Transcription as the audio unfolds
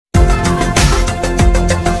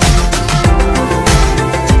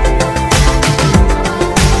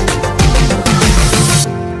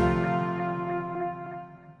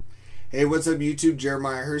Hey, what's up YouTube?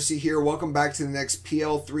 Jeremiah Hersey here. Welcome back to the next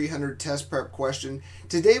PL 300 test prep question.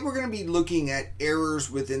 Today we're going to be looking at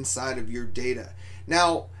errors within inside of your data.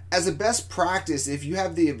 Now, as a best practice, if you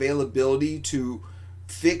have the availability to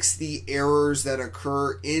fix the errors that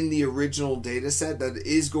occur in the original data set, that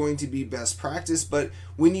is going to be best practice. But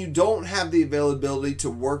when you don't have the availability to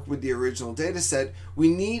work with the original data set, we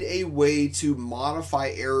need a way to modify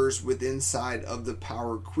errors within inside of the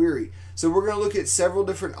Power Query. So we're going to look at several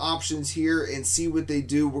different options here and see what they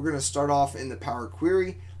do. We're going to start off in the Power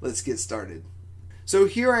Query. Let's get started. So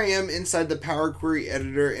here I am inside the Power Query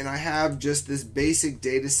editor, and I have just this basic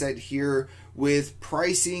data set here with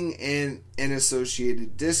pricing and an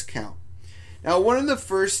associated discount. Now, one of the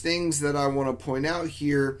first things that I want to point out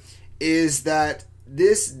here is that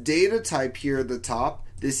this data type here at the top,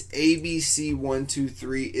 this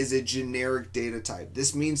ABC123, is a generic data type.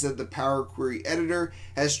 This means that the Power Query editor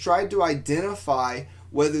has tried to identify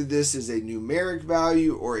whether this is a numeric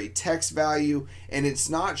value or a text value, and it's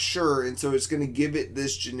not sure, and so it's going to give it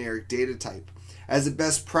this generic data type. As a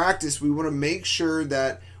best practice, we want to make sure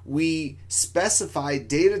that we specify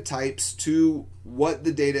data types to what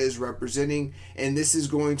the data is representing, and this is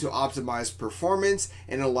going to optimize performance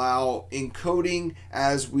and allow encoding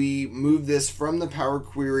as we move this from the Power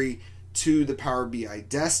Query to the Power BI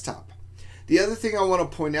desktop. The other thing I want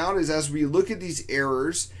to point out is as we look at these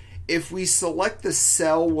errors, if we select the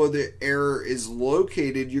cell where the error is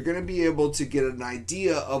located, you're going to be able to get an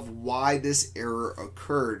idea of why this error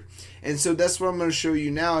occurred. And so that's what I'm going to show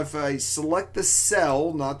you now. If I select the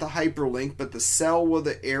cell, not the hyperlink, but the cell where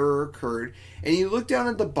the error occurred, and you look down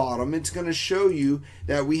at the bottom, it's going to show you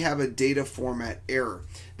that we have a data format error,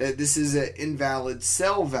 that this is an invalid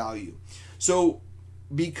cell value. So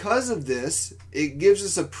because of this, it gives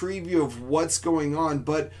us a preview of what's going on,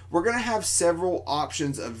 but we're going to have several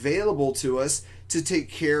options available to us to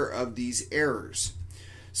take care of these errors.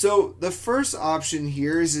 So the first option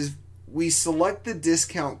here is if we select the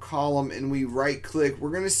discount column and we right click, we're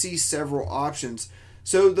going to see several options.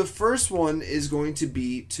 So the first one is going to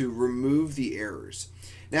be to remove the errors.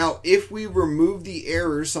 Now, if we remove the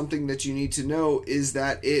errors, something that you need to know is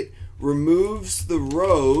that it removes the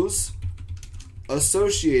rows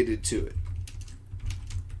associated to it.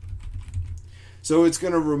 So it's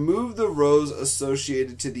going to remove the rows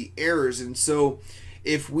associated to the errors, and so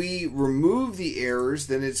if we remove the errors,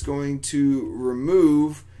 then it's going to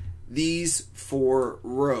remove these 4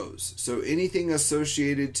 rows. So anything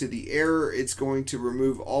associated to the error, it's going to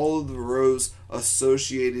remove all of the rows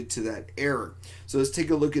associated to that error. So let's take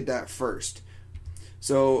a look at that first.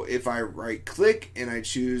 So if I right click and I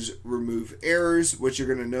choose remove errors, what you're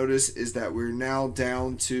going to notice is that we're now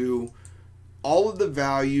down to all of the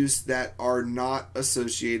values that are not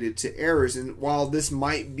associated to errors. And while this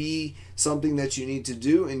might be something that you need to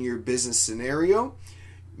do in your business scenario,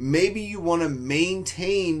 maybe you want to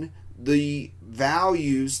maintain the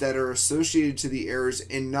values that are associated to the errors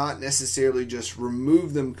and not necessarily just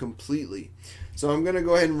remove them completely. So I'm going to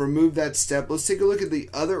go ahead and remove that step. Let's take a look at the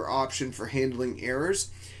other option for handling errors.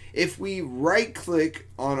 If we right click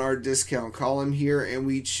on our discount column here and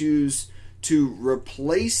we choose to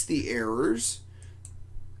replace the errors,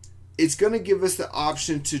 it's going to give us the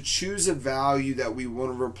option to choose a value that we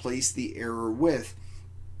want to replace the error with.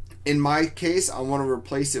 In my case, I want to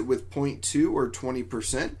replace it with 0.2 or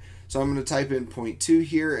 20%. So I'm going to type in 0.2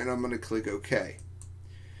 here and I'm going to click OK.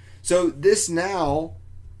 So this now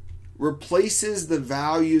replaces the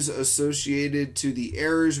values associated to the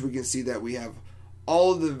errors. We can see that we have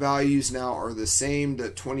all of the values now are the same, the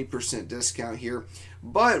 20% discount here.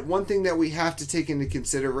 But one thing that we have to take into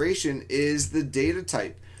consideration is the data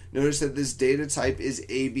type. Notice that this data type is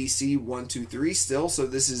ABC123 still, so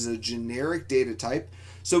this is a generic data type.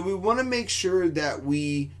 So we want to make sure that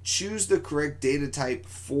we choose the correct data type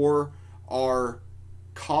for our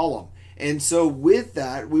column. And so with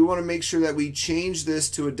that, we want to make sure that we change this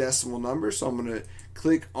to a decimal number. So I'm going to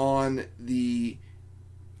click on the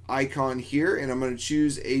icon here and I'm going to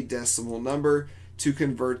choose a decimal number to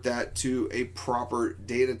convert that to a proper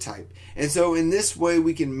data type. And so in this way,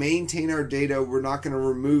 we can maintain our data. We're not going to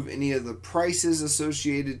remove any of the prices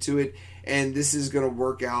associated to it, and this is going to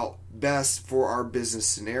work out best for our business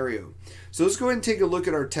scenario. So let's go ahead and take a look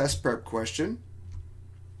at our test prep question.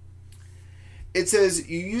 It says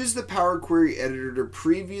you use the Power Query editor to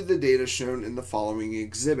preview the data shown in the following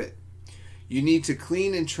exhibit. You need to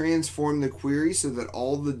clean and transform the query so that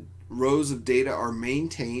all the rows of data are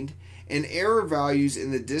maintained and error values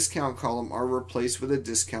in the discount column are replaced with a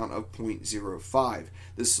discount of 0.05.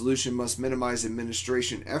 The solution must minimize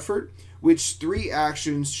administration effort. Which 3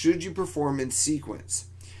 actions should you perform in sequence?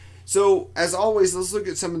 So as always, let's look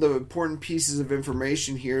at some of the important pieces of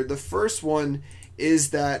information here. The first one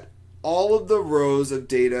is that all of the rows of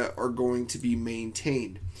data are going to be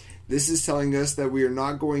maintained. This is telling us that we are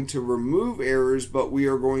not going to remove errors, but we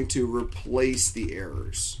are going to replace the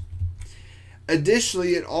errors.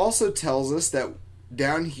 Additionally, it also tells us that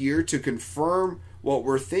down here, to confirm what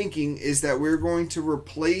we're thinking, is that we're going to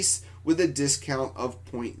replace with a discount of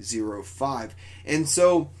 0.05. And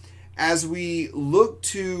so as we look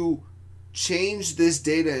to change this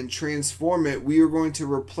data and transform it, we are going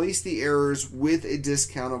to replace the errors with a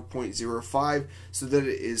discount of 0.05 so that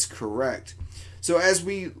it is correct. So as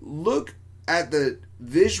we look at the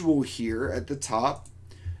visual here at the top,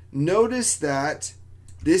 notice that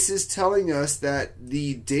this is telling us that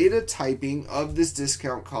the data typing of this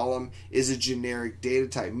discount column is a generic data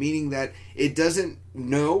type, meaning that it doesn't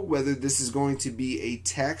know whether this is going to be a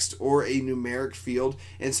text or a numeric field,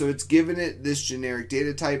 and so it's given it this generic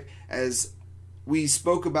data type. As we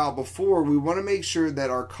spoke about before, we want to make sure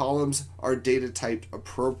that our columns are data typed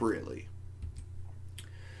appropriately.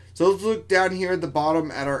 So let's look down here at the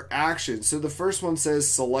bottom at our actions. So the first one says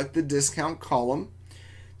select the discount column.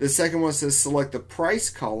 The second one says select the price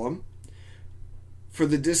column. For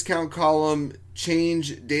the discount column,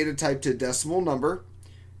 change data type to decimal number.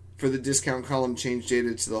 For the discount column, change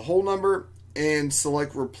data to the whole number. And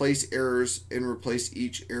select replace errors and replace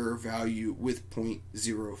each error value with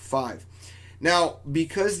 0.05. Now,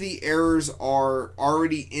 because the errors are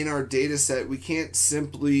already in our data set, we can't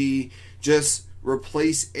simply just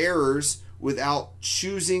replace errors without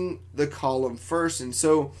choosing the column first. And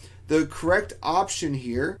so the correct option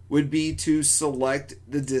here would be to select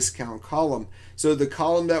the discount column. So the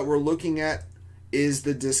column that we're looking at is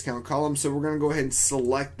the discount column, so we're going to go ahead and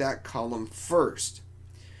select that column first.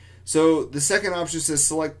 So the second option says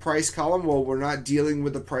select price column. Well, we're not dealing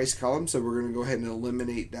with the price column, so we're going to go ahead and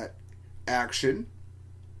eliminate that action.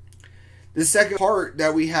 The second part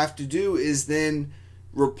that we have to do is then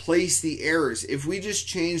replace the errors. If we just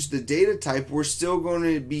change the data type, we're still going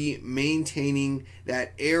to be maintaining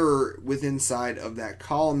that error within inside of that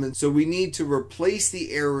column, and so we need to replace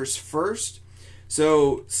the errors first.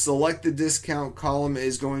 So select the discount column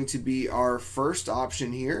is going to be our first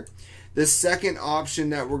option here. The second option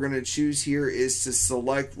that we're going to choose here is to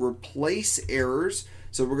select replace errors.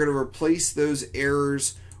 So we're going to replace those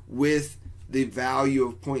errors with the value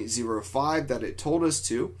of 0.05 that it told us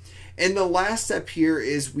to. And the last step here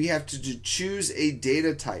is we have to choose a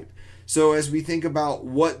data type. So as we think about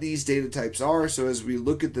what these data types are, so as we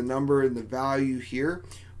look at the number and the value here,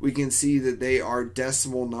 we can see that they are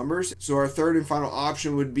decimal numbers. So our third and final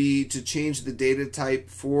option would be to change the data type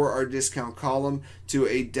for our discount column to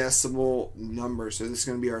a decimal number. So this is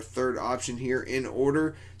going to be our third option here in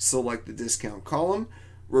order. Select the discount column,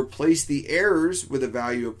 replace the errors with a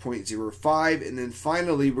value of 0.05, and then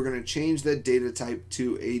finally we're going to change that data type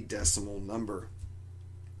to a decimal number.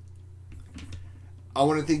 I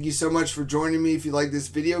want to thank you so much for joining me. If you like this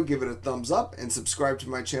video, give it a thumbs up and subscribe to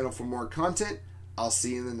my channel for more content. I'll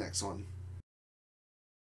see you in the next one.